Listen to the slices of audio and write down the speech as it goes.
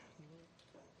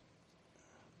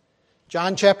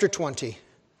John chapter 20,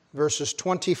 verses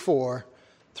 24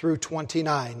 through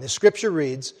 29. The scripture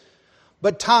reads,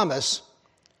 "But Thomas,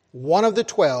 one of the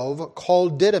 12,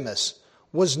 called Didymus,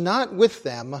 was not with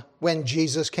them when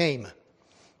Jesus came.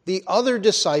 The other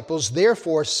disciples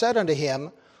therefore said unto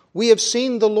him, We have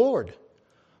seen the Lord.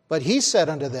 But he said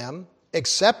unto them,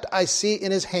 Except I see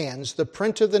in his hands the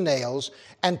print of the nails,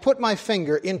 and put my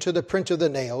finger into the print of the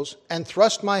nails, and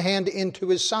thrust my hand into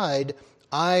his side,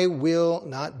 I will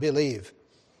not believe.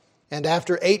 And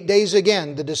after 8 days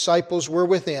again the disciples were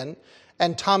within,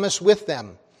 and Thomas with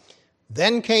them.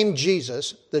 Then came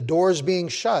Jesus, the doors being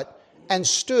shut, and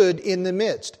stood in the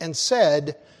midst, and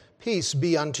said, Peace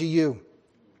be unto you.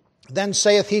 Then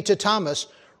saith he to Thomas,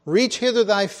 Reach hither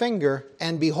thy finger,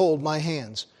 and behold my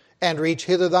hands. And reach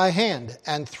hither thy hand,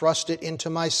 and thrust it into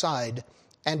my side,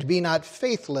 and be not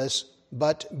faithless,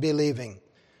 but believing.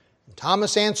 And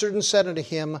Thomas answered and said unto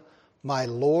him, My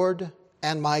Lord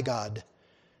and my God.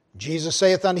 Jesus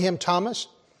saith unto him, Thomas,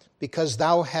 because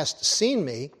thou hast seen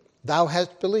me, thou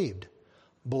hast believed.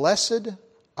 Blessed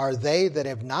are they that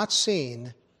have not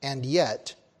seen, and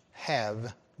yet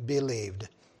have believed."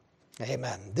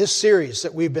 Amen. This series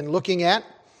that we've been looking at,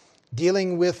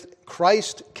 dealing with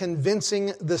Christ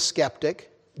convincing the skeptic,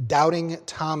 doubting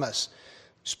Thomas.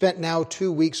 Spent now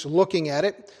 2 weeks looking at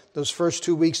it. Those first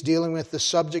 2 weeks dealing with the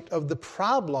subject of the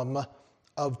problem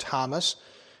of Thomas.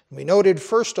 We noted,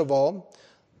 first of all,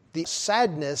 the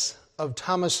sadness of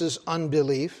Thomas's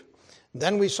unbelief.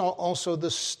 Then we saw also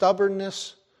the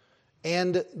stubbornness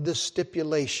and the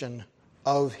stipulation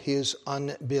of his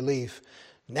unbelief.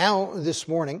 Now, this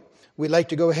morning, we'd like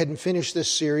to go ahead and finish this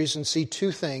series and see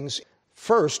two things.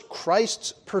 First,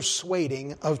 Christ's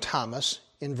persuading of Thomas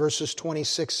in verses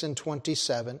 26 and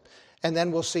 27. And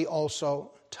then we'll see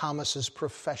also Thomas's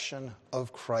profession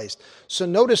of Christ. So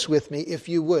notice with me, if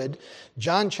you would,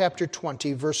 John chapter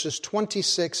 20, verses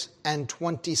 26 and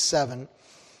 27.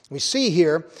 We see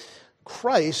here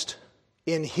Christ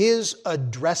in his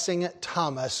addressing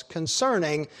Thomas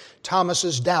concerning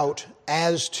Thomas's doubt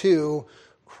as to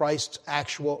Christ's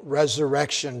actual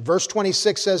resurrection. Verse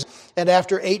 26 says, And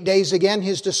after 8 days again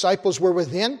his disciples were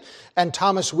within, and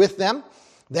Thomas with them.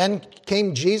 Then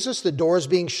came Jesus, the doors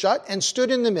being shut, and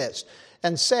stood in the midst,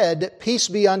 and said, Peace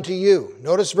be unto you.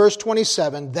 Notice verse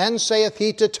 27, Then saith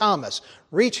he to Thomas,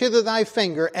 Reach hither thy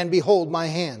finger, and behold my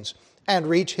hands. And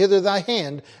reach hither thy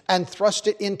hand, and thrust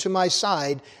it into my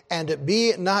side, and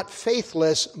be not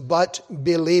faithless, but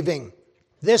believing.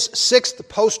 This sixth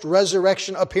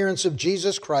post-resurrection appearance of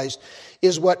Jesus Christ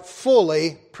is what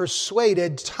fully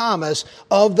persuaded Thomas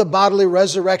of the bodily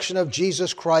resurrection of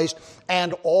Jesus Christ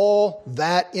and all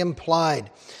that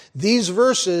implied. These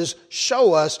verses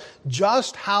show us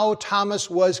just how Thomas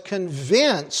was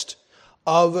convinced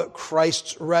of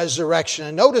Christ's resurrection.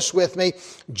 And notice with me,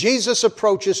 Jesus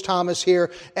approaches Thomas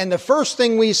here, and the first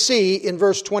thing we see in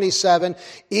verse 27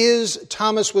 is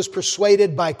Thomas was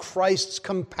persuaded by Christ's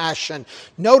compassion.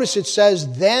 Notice it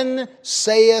says, Then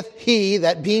saith he,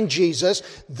 that being Jesus,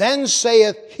 then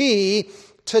saith he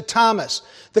to Thomas.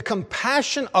 The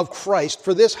compassion of Christ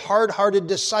for this hard-hearted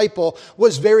disciple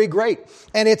was very great.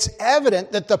 And it's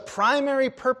evident that the primary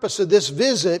purpose of this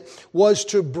visit was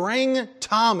to bring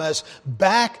Thomas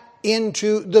back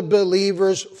into the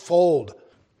believer's fold.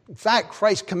 In fact,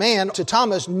 Christ's command to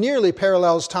Thomas nearly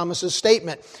parallels Thomas's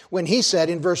statement when he said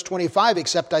in verse 25,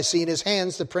 Except I see in his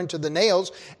hands the print of the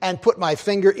nails, and put my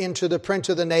finger into the print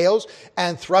of the nails,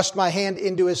 and thrust my hand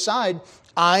into his side,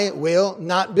 I will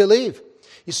not believe.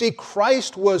 You see,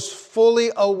 Christ was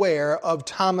fully aware of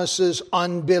Thomas's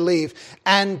unbelief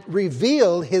and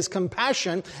revealed his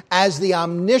compassion as the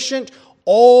omniscient,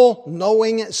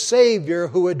 all-knowing Savior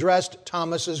who addressed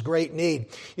Thomas's great need.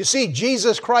 You see,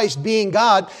 Jesus Christ, being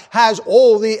God, has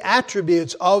all the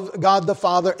attributes of God the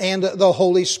Father and the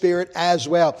Holy Spirit as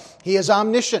well. He is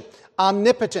omniscient,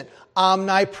 omnipotent,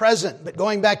 omnipresent. But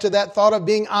going back to that thought of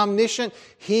being omniscient,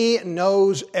 he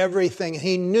knows everything.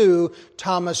 He knew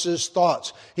Thomas's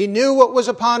thoughts. He knew what was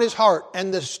upon his heart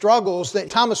and the struggles that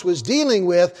Thomas was dealing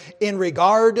with in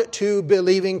regard to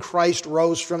believing Christ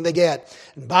rose from the dead.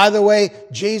 And by the way,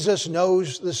 Jesus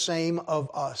knows the same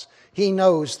of us. He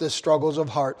knows the struggles of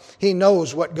heart. He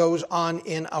knows what goes on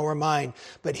in our mind.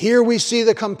 But here we see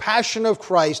the compassion of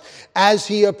Christ as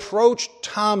he approached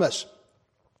Thomas.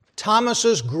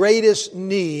 Thomas's greatest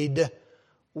need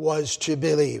was to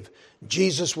believe.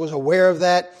 Jesus was aware of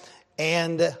that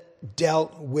and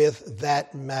dealt with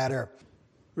that matter.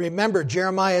 Remember,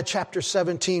 Jeremiah chapter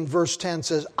 17, verse 10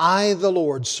 says, I, the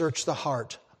Lord, search the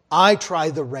heart. I try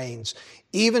the reins,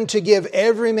 even to give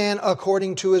every man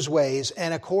according to his ways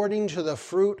and according to the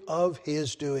fruit of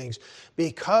his doings.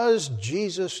 Because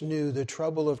Jesus knew the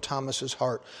trouble of Thomas's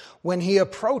heart, when he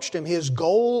approached him, his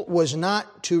goal was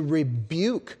not to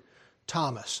rebuke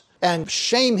Thomas and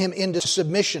shame him into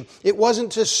submission. It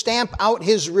wasn't to stamp out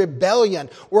his rebellion,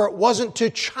 or it wasn't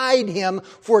to chide him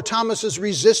for Thomas's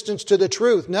resistance to the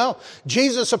truth. No,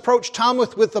 Jesus approached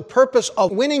Thomas with the purpose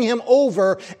of winning him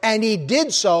over, and he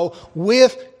did so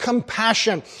with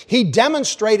compassion. He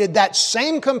demonstrated that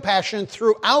same compassion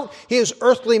throughout his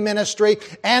earthly ministry,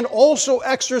 and also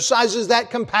exercises that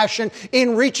compassion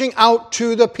in reaching out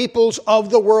to the peoples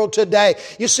of the world today.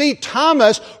 You see,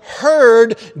 Thomas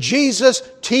heard Jesus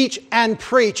teach and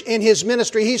preach in his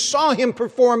ministry. He saw him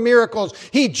perform miracles.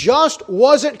 He just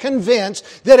wasn't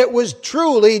convinced that it was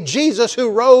truly Jesus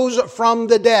who rose from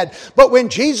the dead. But when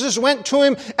Jesus went to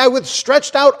him and with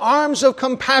stretched out arms of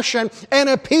compassion and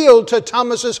appealed to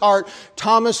Thomas's heart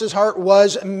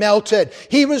was melted.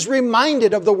 He was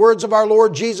reminded of the words of our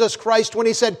Lord Jesus Christ when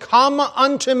he said, "Come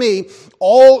unto me,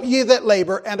 all ye that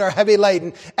labor and are heavy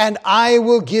laden, and I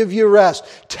will give you rest.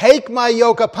 Take my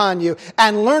yoke upon you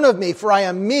and learn of me, for I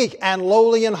am meek and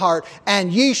lowly in heart,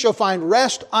 and ye shall find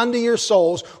rest unto your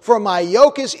souls, for my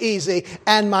yoke is easy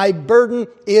and my burden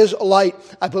is light."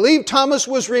 I believe Thomas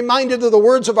was reminded of the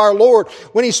words of our Lord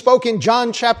when he spoke in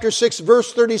John chapter 6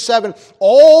 verse 37,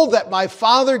 "All that my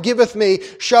Father giveth me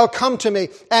shall come to me,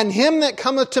 and him that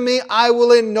cometh to me I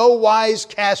will in no wise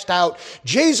cast out."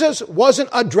 Jesus wasn't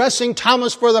addressing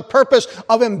Thomas for the purpose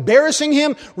of embarrassing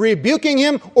him, rebuking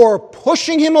him, or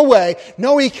pushing him away.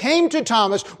 No, he came to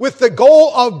Thomas with the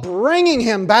goal of bringing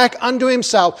him back unto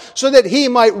himself so that he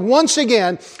might once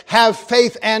again have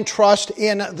faith and trust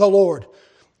in the Lord.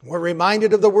 We're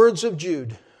reminded of the words of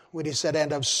Jude when he said,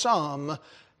 "And of some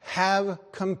have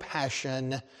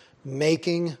compassion,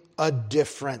 making a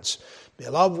difference."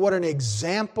 Beloved, what an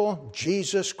example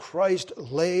Jesus Christ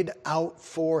laid out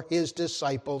for his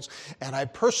disciples. And I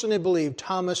personally believe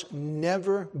Thomas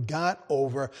never got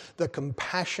over the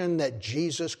compassion that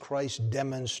Jesus Christ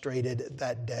demonstrated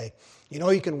that day. You know,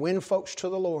 you can win folks to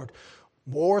the Lord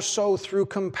more so through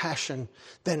compassion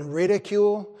than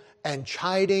ridicule and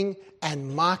chiding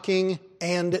and mocking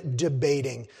and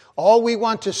debating. All we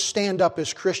want to stand up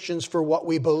as Christians for what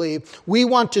we believe. We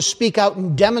want to speak out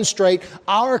and demonstrate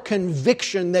our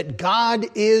conviction that God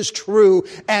is true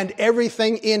and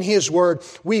everything in His Word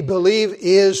we believe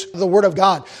is the Word of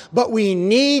God. But we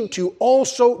need to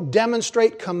also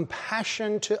demonstrate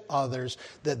compassion to others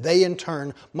that they in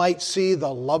turn might see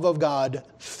the love of God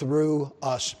through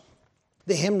us.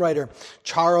 The hymn writer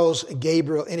Charles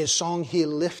Gabriel, in his song "He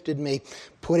Lifted Me,"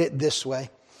 put it this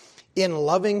way: "In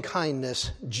loving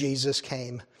kindness Jesus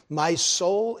came, my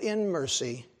soul in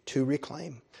mercy to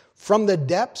reclaim. From the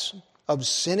depths of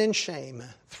sin and shame,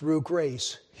 through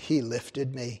grace He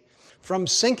lifted me. From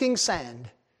sinking sand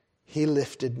He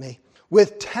lifted me.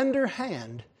 With tender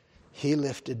hand He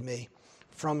lifted me.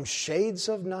 From shades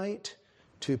of night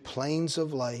to plains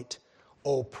of light,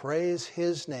 oh, praise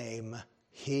His name,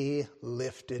 He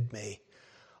lifted me."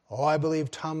 Oh, I believe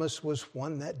Thomas was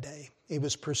one that day. He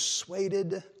was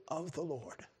persuaded of the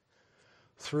Lord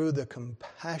through the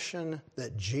compassion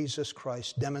that Jesus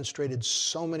Christ demonstrated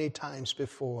so many times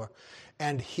before,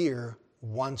 and here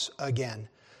once again.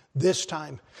 This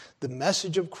time, the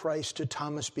message of Christ to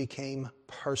Thomas became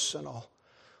personal.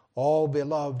 Oh,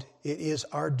 beloved, it is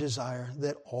our desire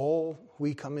that all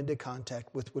we come into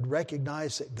contact with would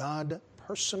recognize that God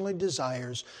personally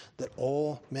desires that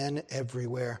all men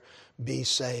everywhere be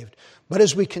saved. But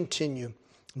as we continue,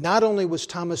 not only was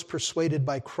Thomas persuaded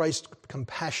by Christ's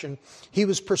compassion, he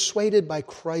was persuaded by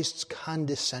Christ's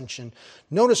condescension.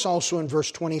 Notice also in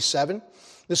verse 27,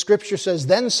 the scripture says,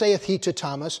 "Then saith he to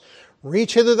Thomas,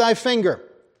 Reach hither thy finger,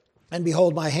 and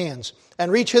behold my hands,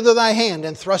 and reach hither thy hand,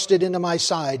 and thrust it into my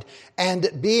side, and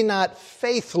be not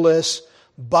faithless,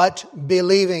 but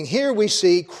believing." Here we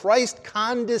see Christ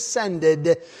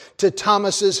condescended to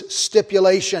Thomas's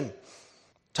stipulation.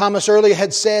 Thomas earlier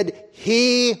had said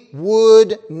he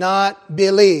would not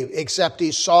believe except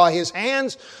he saw his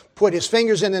hands, put his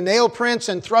fingers in the nail prints,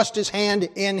 and thrust his hand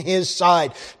in his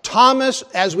side. Thomas,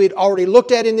 as we'd already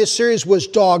looked at in this series, was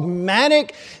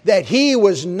dogmatic that he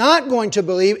was not going to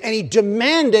believe, and he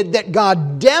demanded that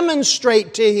God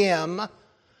demonstrate to him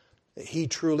that He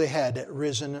truly had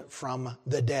risen from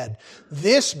the dead.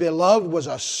 This, beloved, was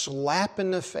a slap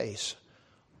in the face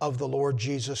of the Lord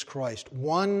Jesus Christ.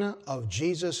 One of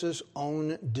Jesus'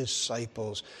 own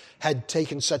disciples had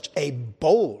taken such a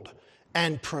bold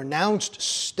and pronounced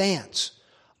stance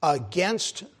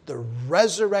against the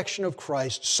resurrection of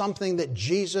Christ, something that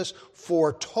Jesus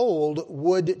foretold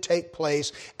would take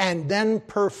place and then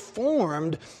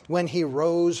performed when he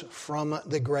rose from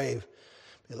the grave.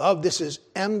 Beloved, this is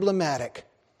emblematic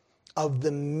of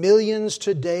the millions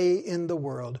today in the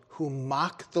world who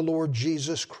mock the Lord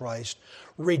Jesus Christ,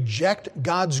 reject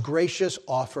God's gracious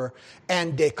offer,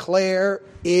 and declare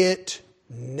it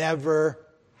never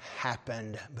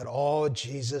happened. But all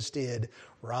Jesus did,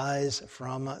 rise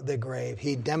from the grave.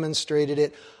 He demonstrated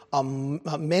it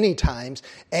many times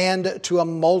and to a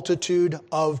multitude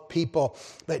of people.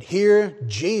 But here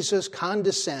Jesus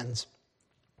condescends.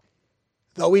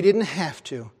 Though he didn't have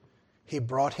to, he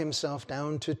brought himself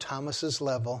down to Thomas's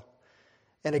level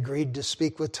and agreed to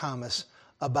speak with Thomas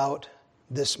about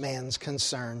this man's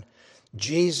concern.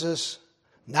 Jesus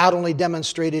not only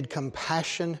demonstrated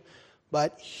compassion,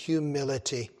 but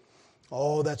humility.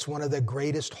 Oh, that's one of the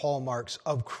greatest hallmarks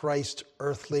of Christ's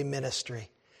earthly ministry.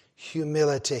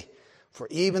 Humility. For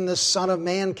even the Son of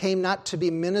Man came not to be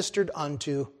ministered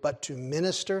unto, but to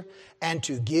minister and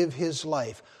to give his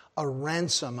life a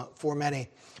ransom for many.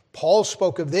 Paul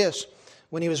spoke of this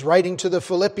when he was writing to the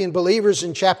Philippian believers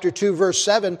in chapter 2, verse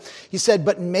 7. He said,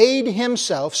 but made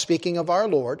himself, speaking of our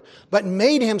Lord, but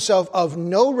made himself of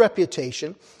no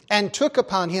reputation, and took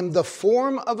upon him the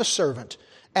form of a servant,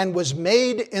 and was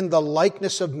made in the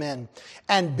likeness of men.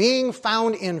 And being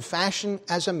found in fashion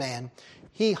as a man,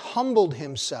 he humbled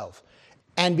himself,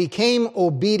 and became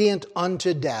obedient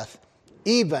unto death,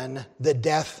 even the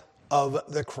death of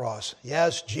the cross.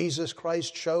 Yes, Jesus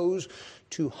Christ chose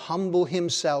to humble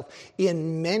himself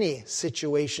in many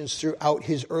situations throughout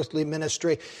his earthly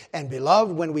ministry. And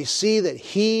beloved, when we see that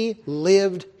he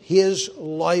lived his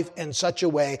life in such a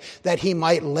way that he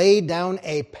might lay down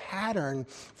a pattern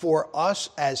for us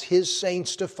as his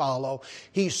saints to follow,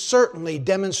 he certainly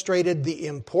demonstrated the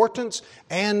importance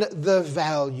and the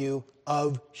value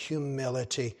of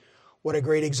humility. What a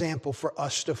great example for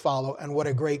us to follow, and what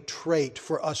a great trait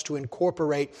for us to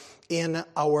incorporate in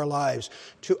our lives.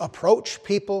 To approach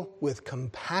people with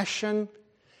compassion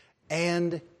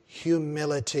and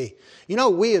humility. You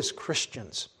know, we as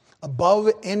Christians,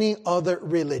 above any other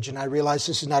religion, I realize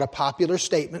this is not a popular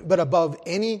statement, but above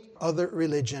any other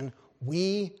religion,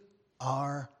 we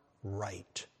are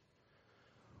right.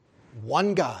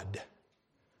 One God.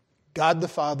 God the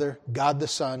Father, God the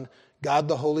Son, God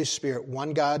the Holy Spirit,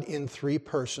 one God in three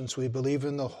persons. We believe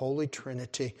in the Holy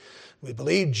Trinity. We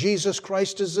believe Jesus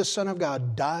Christ is the Son of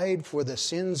God, died for the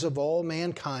sins of all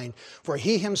mankind. For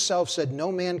he himself said,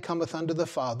 no man cometh unto the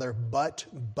Father but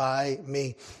by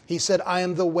me. He said, I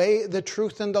am the way, the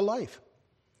truth, and the life.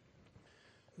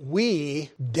 We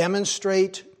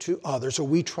demonstrate to others, or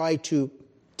we try to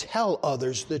tell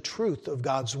others the truth of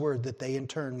God's word, that they in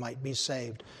turn might be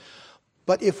saved.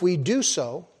 But if we do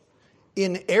so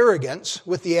in arrogance,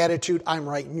 with the attitude, I'm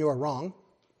right and you're wrong,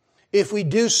 if we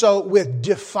do so with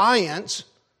defiance,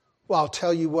 well, I'll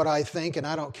tell you what I think and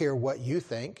I don't care what you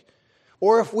think,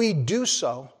 or if we do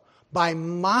so by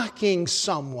mocking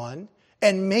someone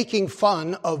and making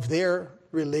fun of their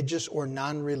religious or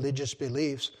non-religious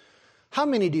beliefs, how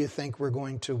many do you think we're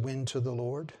going to win to the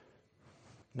Lord?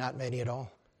 Not many at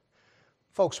all.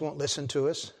 Folks won't listen to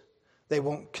us. They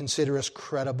won't consider us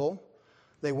credible.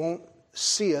 They won't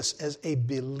see us as a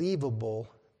believable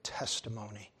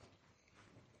testimony.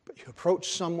 But you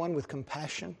approach someone with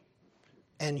compassion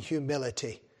and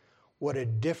humility, what a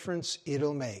difference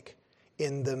it'll make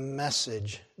in the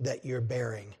message that you're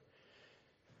bearing.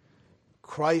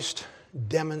 Christ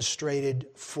demonstrated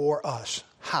for us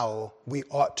how we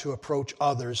ought to approach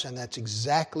others, and that's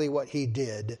exactly what he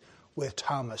did with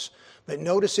Thomas. But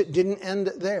notice it didn't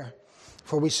end there,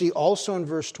 for we see also in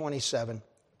verse 27,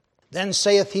 then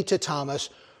saith he to Thomas,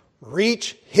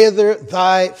 reach hither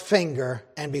thy finger,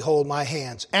 and behold my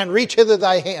hands. And reach hither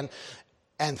thy hand,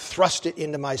 and thrust it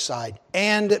into my side.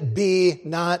 And be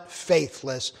not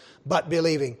faithless, but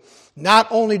believing. Not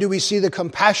only do we see the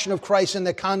compassion of Christ and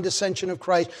the condescension of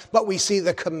Christ, but we see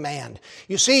the command.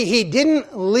 You see, he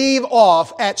didn't leave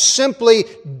off at simply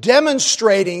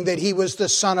demonstrating that he was the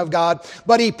Son of God,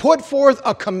 but he put forth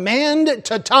a command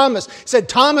to Thomas. He said,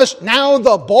 Thomas, now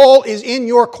the ball is in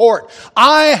your court.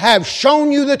 I have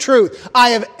shown you the truth.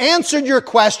 I have answered your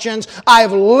questions. I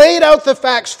have laid out the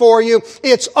facts for you.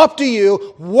 It's up to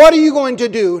you. What are you going to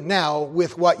do now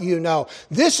with what you know?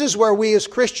 This is where we as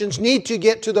Christians need to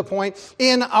get to the point point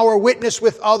in our witness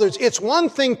with others. It's one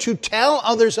thing to tell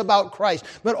others about Christ,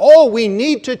 but we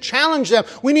need to challenge them.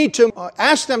 We need to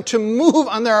ask them to move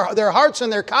on their hearts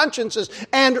and their consciences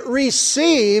and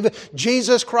receive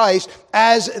Jesus Christ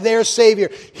as their Savior.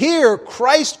 Here,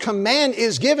 Christ's command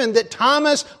is given that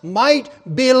Thomas might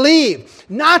believe.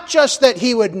 Not just that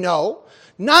he would know,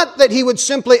 not that he would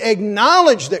simply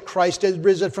acknowledge that Christ is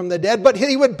risen from the dead, but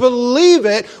he would believe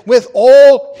it with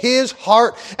all his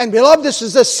heart. And beloved, this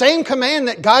is the same command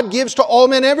that God gives to all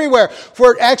men everywhere.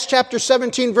 For Acts chapter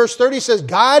 17 verse 30 says,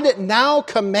 God now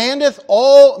commandeth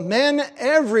all men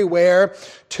everywhere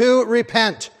to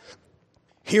repent.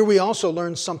 Here we also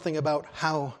learn something about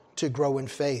how to grow in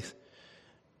faith.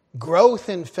 Growth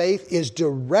in faith is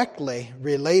directly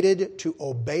related to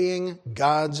obeying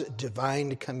God's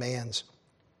divine commands.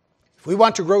 If we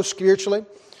want to grow spiritually,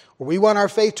 or we want our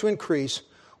faith to increase,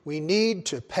 we need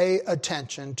to pay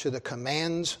attention to the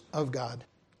commands of God.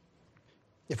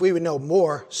 If we would know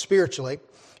more spiritually,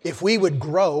 if we would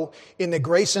grow in the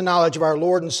grace and knowledge of our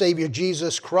Lord and Savior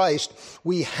Jesus Christ,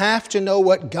 we have to know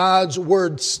what God's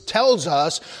Word tells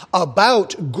us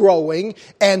about growing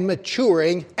and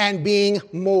maturing and being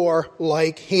more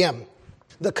like Him.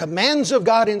 The commands of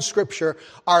God in Scripture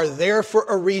are there for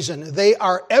a reason. They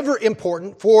are ever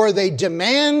important, for they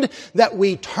demand that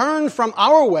we turn from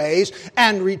our ways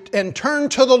and turn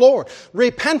to the Lord.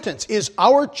 Repentance is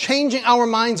our changing our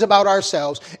minds about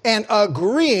ourselves and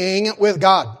agreeing with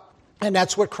God. And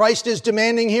that's what Christ is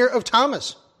demanding here of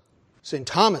Thomas. Saying,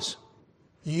 Thomas,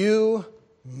 you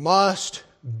must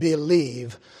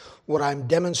believe what I'm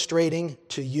demonstrating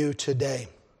to you today.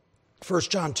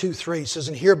 1 John 2:3 says,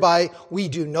 and hereby we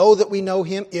do know that we know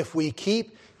Him if we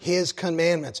keep His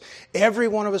commandments. Every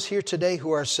one of us here today who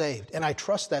are saved, and I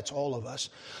trust that's all of us,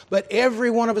 but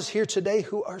every one of us here today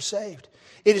who are saved,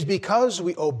 it is because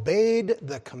we obeyed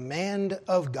the command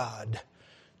of God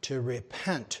to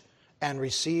repent and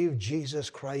receive Jesus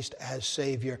Christ as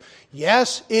Savior.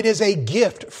 Yes, it is a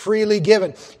gift freely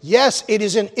given. Yes, it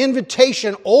is an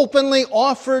invitation openly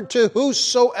offered to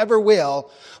whosoever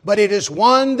will, but it is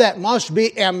one that must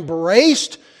be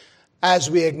embraced as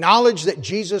we acknowledge that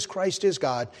Jesus Christ is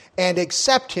God and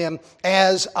accept Him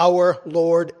as our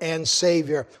Lord and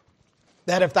Savior.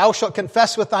 That if thou shalt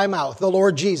confess with thy mouth the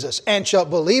Lord Jesus, and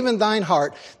shalt believe in thine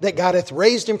heart that God hath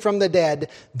raised Him from the dead,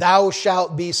 thou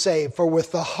shalt be saved. For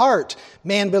with the heart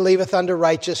man believeth unto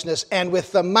righteousness, and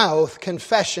with the mouth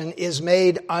confession is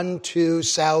made unto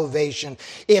salvation.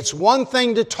 It's one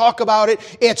thing to talk about it,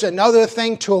 it's another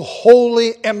thing to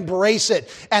wholly embrace it.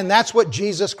 And that's what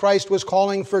Jesus Christ was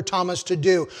calling for Thomas to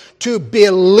do, to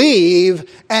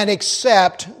believe and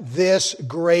accept this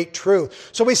great truth.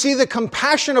 So we see the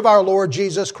compassion of our Lord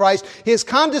Jesus Christ, His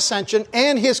condescension,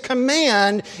 and His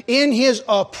command in His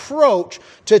approach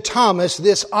to Thomas,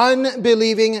 this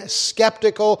unbelieving,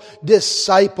 skeptical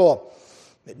disciple.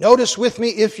 But notice with me,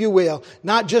 if you will,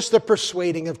 not just the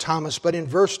persuading of Thomas, but in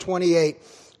verse 28,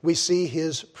 we see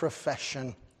his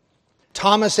profession.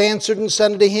 Thomas answered and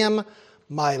said unto Him,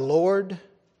 my Lord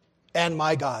and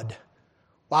my God.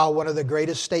 Wow, one of the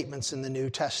greatest statements in the New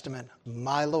Testament.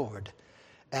 My Lord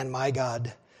and my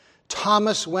God.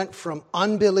 Thomas went from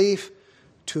unbelief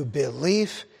to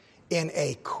belief in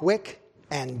a quick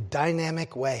and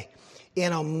dynamic way.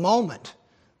 In a moment,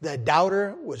 the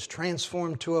doubter was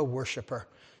transformed to a worshiper.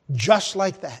 Just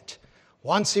like that.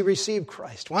 Once he received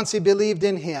Christ, once he believed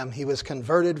in Him, he was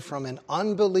converted from an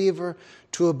unbeliever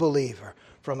to a believer,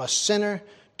 from a sinner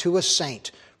to a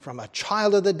saint, from a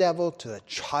child of the devil to a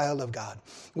child of God.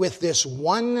 With this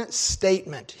one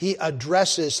statement, he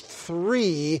addresses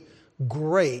three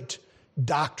great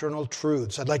doctrinal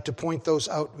truths. I'd like to point those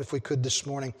out if we could this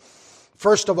morning.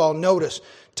 First of all, notice,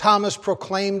 Thomas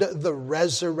proclaimed the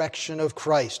resurrection of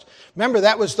Christ. Remember,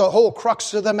 that was the whole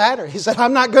crux of the matter. He said,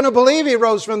 I'm not going to believe He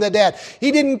rose from the dead.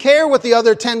 He didn't care what the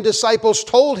other 10 disciples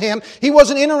told him. He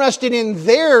wasn't interested in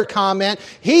their comment.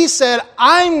 He said,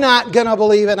 I'm not going to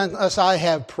believe it unless I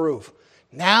have proof.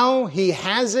 Now he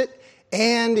has it.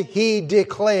 And he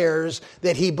declares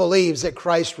that he believes that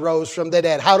Christ rose from the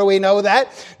dead. How do we know that?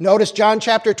 Notice John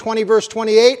chapter 20, verse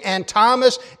 28. And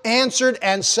Thomas answered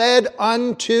and said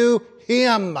unto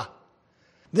Him.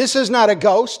 This is not a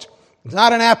ghost. It's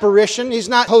not an apparition. He's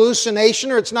not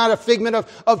hallucination, or it's not a figment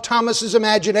of Thomas's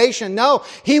imagination. No,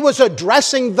 he was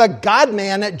addressing the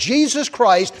God-man, Jesus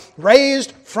Christ,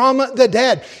 raised from the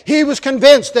dead. He was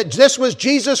convinced that this was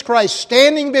Jesus Christ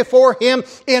standing before him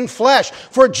in flesh.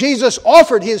 For Jesus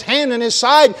offered His hand and His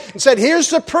side and said,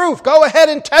 here's the proof. Go ahead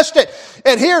and test it.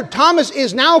 And here Thomas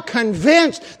is now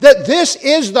convinced that this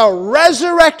is the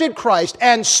resurrected Christ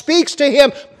and speaks to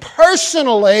him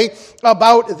personally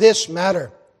about this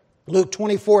matter. Luke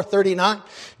 24:39,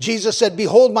 Jesus said,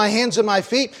 "Behold my hands and my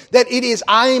feet, that it is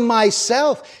I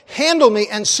myself. Handle me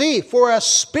and see, for a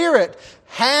spirit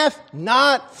hath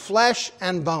not flesh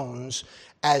and bones,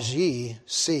 as ye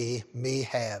see me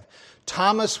have."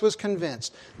 Thomas was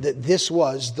convinced that this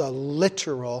was the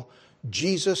literal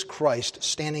Jesus Christ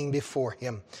standing before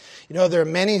him. You know, there are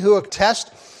many who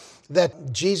attest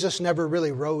that Jesus never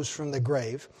really rose from the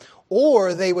grave,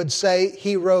 or they would say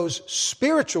he rose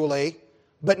spiritually,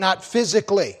 but not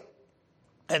physically.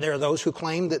 And there are those who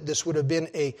claim that this would have been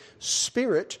a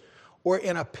spirit or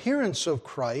an appearance of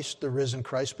Christ, the risen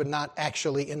Christ, but not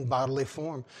actually in bodily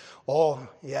form. Oh,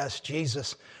 yes,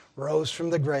 Jesus rose from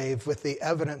the grave with the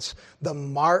evidence, the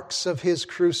marks of his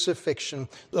crucifixion.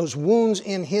 Those wounds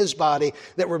in his body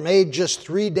that were made just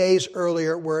 3 days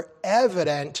earlier were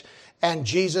evident, and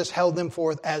Jesus held them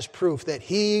forth as proof that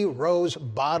he rose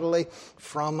bodily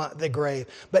from the grave.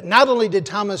 But not only did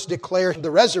Thomas declare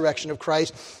the resurrection of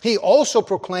Christ, he also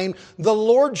proclaimed the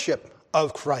lordship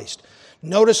of Christ.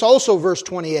 Notice also verse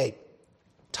 28.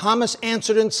 Thomas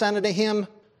answered and said unto him,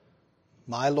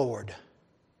 "My Lord."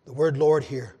 The word Lord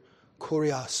here,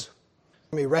 kurios.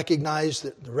 He recognized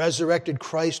that the resurrected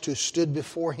Christ who stood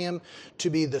before him to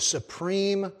be the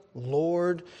supreme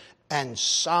Lord and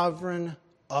sovereign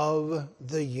of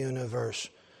the universe.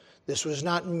 This was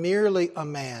not merely a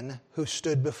man who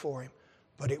stood before him,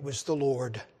 but it was the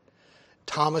Lord.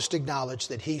 Thomas acknowledged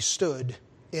that he stood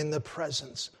in the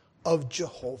presence of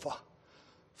Jehovah.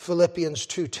 Philippians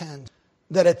 2:10,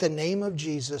 that at the name of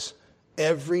Jesus,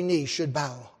 every knee should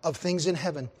bow, of things in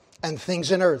heaven and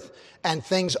things in earth and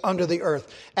things under the earth,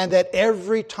 and that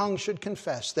every tongue should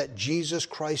confess that Jesus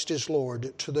Christ is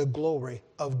Lord, to the glory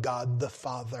of God the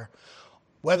Father.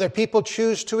 Whether people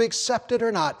choose to accept it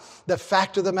or not, the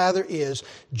fact of the matter is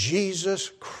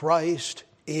Jesus Christ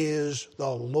is the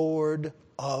Lord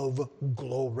of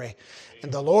glory.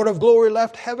 And the Lord of glory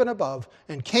left heaven above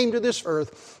and came to this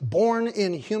earth, born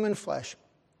in human flesh.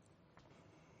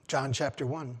 John chapter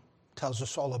 1 tells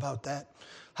us all about that.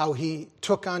 How he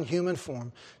took on human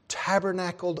form,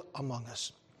 tabernacled among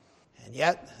us. And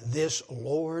yet this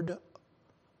Lord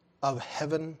of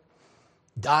heaven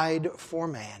died for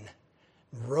man,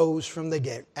 rose from the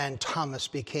dead, and Thomas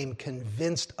became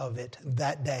convinced of it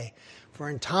that day. For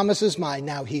in Thomas's mind,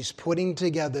 now he's putting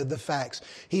together the facts.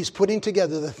 He's putting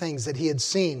together the things that he had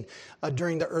seen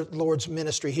during the Lord's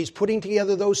ministry. He's putting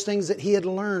together those things that he had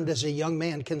learned as a young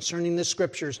man concerning the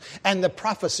Scriptures and the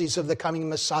prophecies of the coming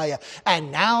Messiah.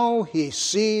 And now he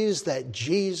sees that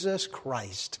Jesus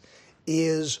Christ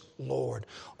is Lord.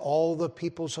 All the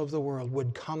peoples of the world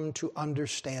would come to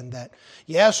understand that.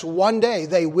 Yes, one day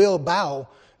they will bow,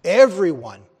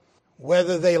 everyone,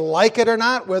 whether they like it or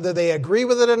not, whether they agree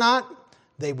with it or not,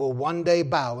 they will one day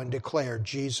bow and declare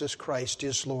Jesus Christ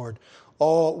is Lord.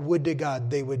 Oh, would to God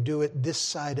they would do it this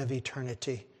side of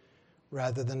eternity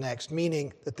rather than next,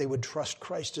 meaning that they would trust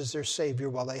Christ as their Savior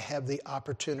while they have the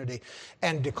opportunity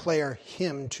and declare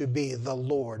Him to be the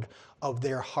Lord of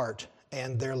their heart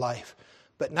and their life.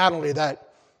 But not only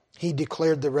that, he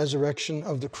declared the resurrection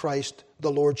of the Christ,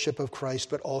 the lordship of Christ,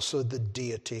 but also the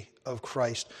deity of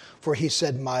Christ. For he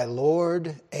said, "My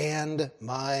Lord and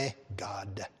my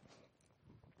God."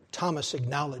 Thomas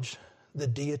acknowledged the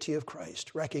deity of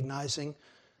Christ, recognizing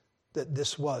that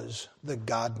this was the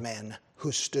God-man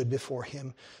who stood before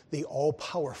him, the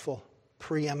all-powerful,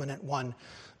 preeminent one,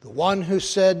 the one who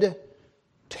said,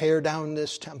 "Tear down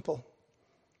this temple,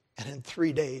 and in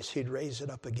 3 days he'd raise it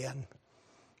up again."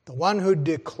 The one who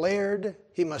declared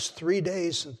he must 3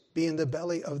 days be in the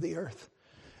belly of the earth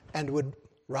and would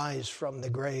rise from the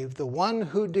grave. The one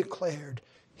who declared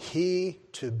he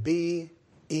to be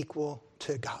equal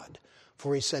to God.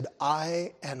 For he said,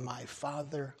 "I and my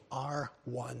Father are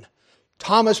one."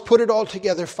 Thomas put it all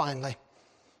together finally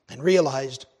and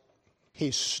realized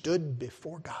he stood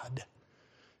before God.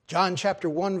 John chapter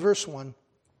 1 verse 1.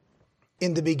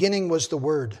 In the beginning was the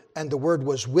Word, and the Word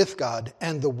was with God,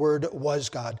 and the Word was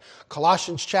God.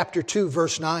 Colossians chapter 2,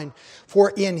 verse 9.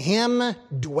 For in him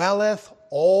dwelleth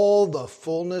all the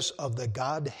fullness of the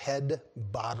Godhead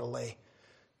bodily.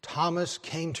 Thomas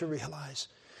came to realize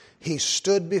he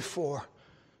stood before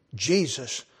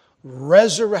Jesus,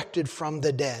 resurrected from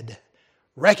the dead,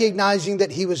 recognizing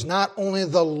that he was not only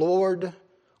the Lord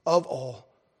of all,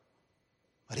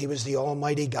 but he was the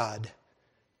Almighty God.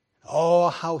 Oh,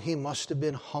 how he must have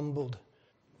been humbled.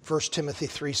 1 Timothy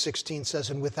 3:16 says,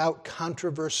 "And without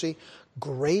controversy,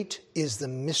 great is the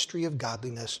mystery of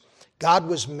godliness. God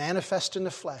was manifest in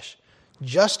the flesh,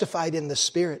 justified in the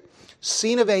Spirit,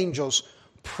 seen of angels,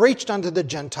 preached unto the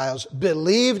Gentiles,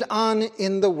 believed on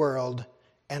in the world,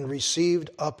 and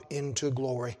received up into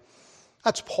glory."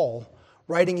 That's Paul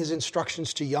writing his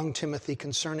instructions to young Timothy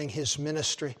concerning his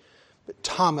ministry. But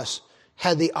Thomas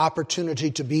had the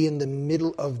opportunity to be in the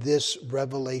middle of this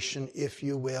revelation, if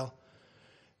you will.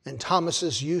 And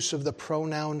Thomas's use of the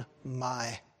pronoun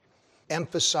my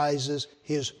emphasizes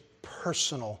his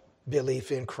personal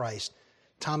belief in Christ.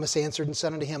 Thomas answered and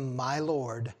said unto him, my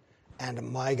Lord and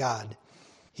my God.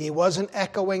 He wasn't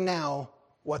echoing now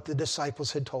what the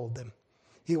disciples had told them.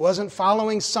 He wasn't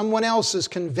following someone else's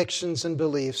convictions and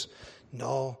beliefs.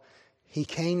 No, he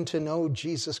came to know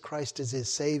Jesus Christ as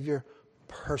his Savior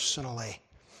personally.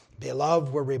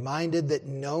 Beloved, we're reminded that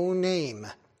no name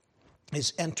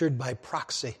is entered by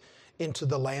proxy into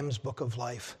the Lamb's Book of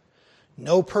Life.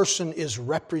 No person is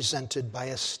represented by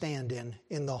a stand-in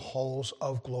in the halls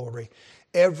of glory.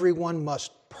 Everyone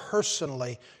must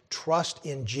personally trust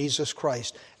in Jesus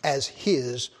Christ as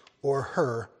his or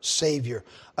her Savior.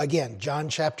 Again, John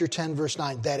chapter 10, verse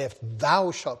 9, that if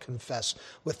thou shalt confess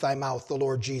with thy mouth the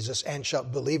Lord Jesus, and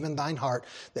shalt believe in thine heart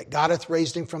that God hath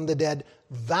raised him from the dead,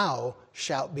 thou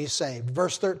shalt be saved.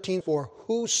 Verse 13, for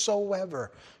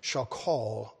whosoever shall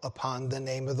call upon the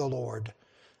name of the Lord.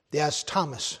 Yes,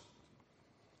 Thomas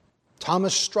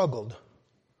struggled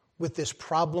with this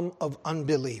problem of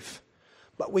unbelief.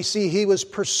 But we see he was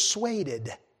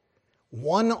persuaded,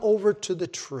 won over to the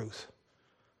truth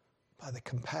by the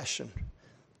compassion,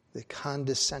 the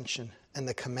condescension, and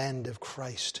the command of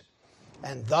Christ,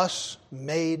 and thus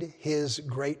made his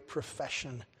great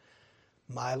profession,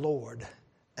 my Lord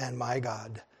and my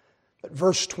God. But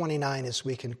verse 29 as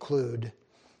we conclude,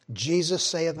 Jesus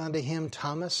saith unto him,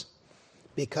 Thomas,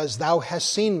 because thou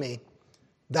hast seen me,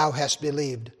 thou hast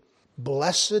believed.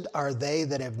 Blessed are they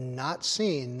that have not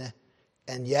seen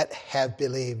and yet have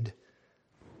believed.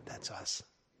 That's us.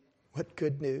 What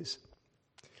good news.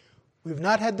 We've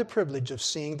not had the privilege of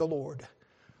seeing the Lord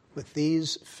with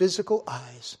these physical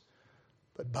eyes,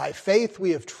 but by faith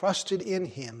we have trusted in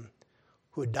him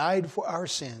who died for our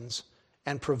sins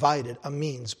and provided a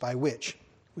means by which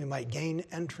we might gain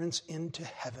entrance into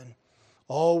heaven.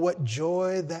 Oh, what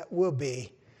joy that will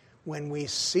be when we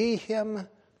see him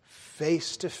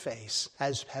face to face,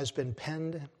 as has been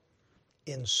penned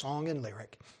in song and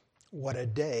lyric. What a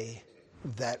day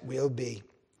that will be.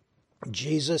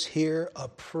 Jesus here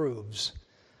approves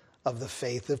of the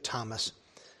faith of Thomas,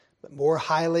 but more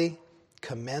highly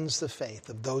commends the faith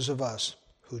of those of us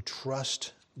who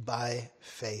trust by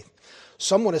faith.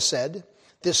 Someone has said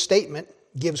this statement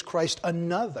gives Christ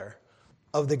another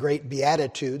of the great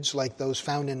Beatitudes, like those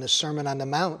found in the Sermon on the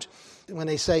Mount, when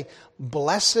they say,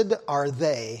 blessed are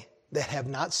they that have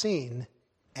not seen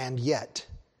and yet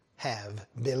have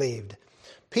believed.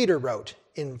 Peter wrote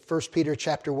in 1 Peter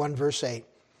chapter 1, verse 8,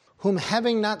 whom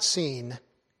having not seen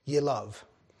ye love,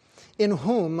 in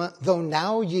whom, though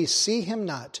now ye see him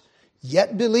not,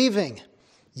 yet believing,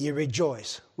 ye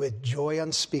rejoice with joy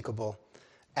unspeakable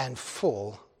and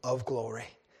full of glory.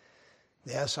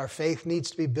 Yes, our faith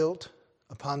needs to be built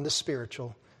upon the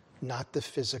spiritual, not the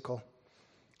physical.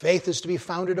 Faith is to be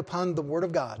founded upon the Word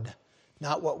of God,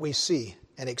 not what we see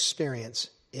and experience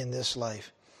in this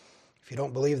life. If you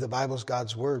don't believe the Bible's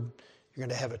God's Word, you're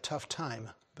going to have a tough time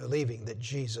believing that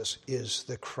Jesus is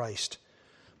the Christ.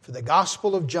 For the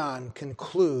Gospel of John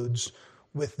concludes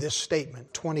with this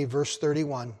statement, 20 verse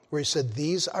 31, where he said,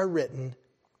 these are written,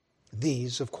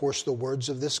 these, of course, the words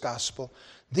of this Gospel,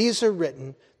 these are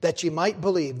written that ye might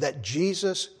believe that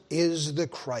Jesus is the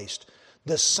Christ,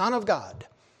 the Son of God,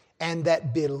 and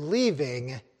that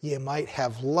believing ye might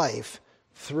have life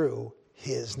through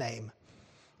his name.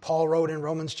 Paul wrote in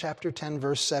Romans chapter 10,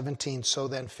 verse 17, so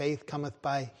then faith cometh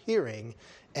by hearing,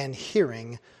 and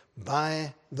hearing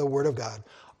by the word of God.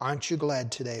 Aren't you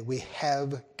glad today we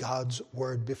have God's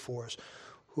word before us,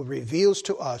 who reveals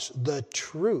to us the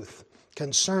truth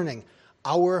concerning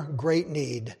our great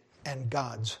need and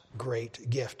God's great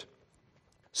gift.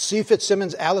 C.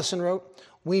 Fitzsimmons Allison wrote,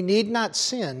 we need not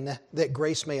sin that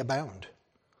grace may abound.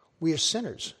 We are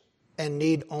sinners and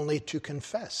need only to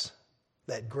confess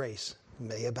that grace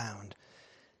may abound.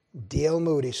 D.L.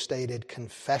 Moody stated,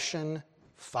 confession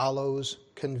follows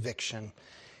conviction.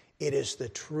 It is the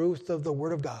truth of the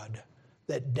Word of God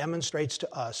that demonstrates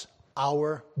to us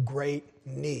our great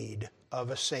need of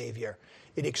a Savior.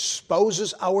 It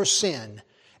exposes our sin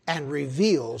and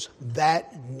reveals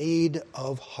that need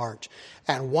of heart.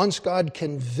 And once God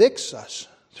convicts us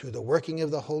through the working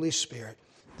of the Holy Spirit,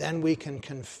 then we can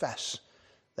confess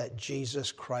that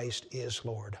Jesus Christ is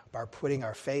Lord by putting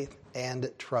our faith and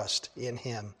trust in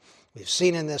him. We've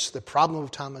seen in this the problem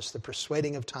of Thomas, the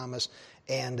persuading of Thomas,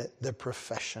 and the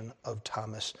profession of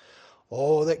Thomas.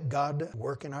 Oh, that God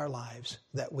work in our lives,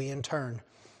 that we in turn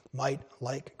might,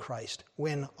 like Christ,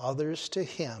 win others to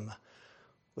him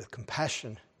with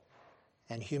compassion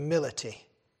and humility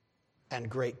and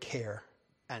great care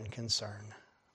and concern.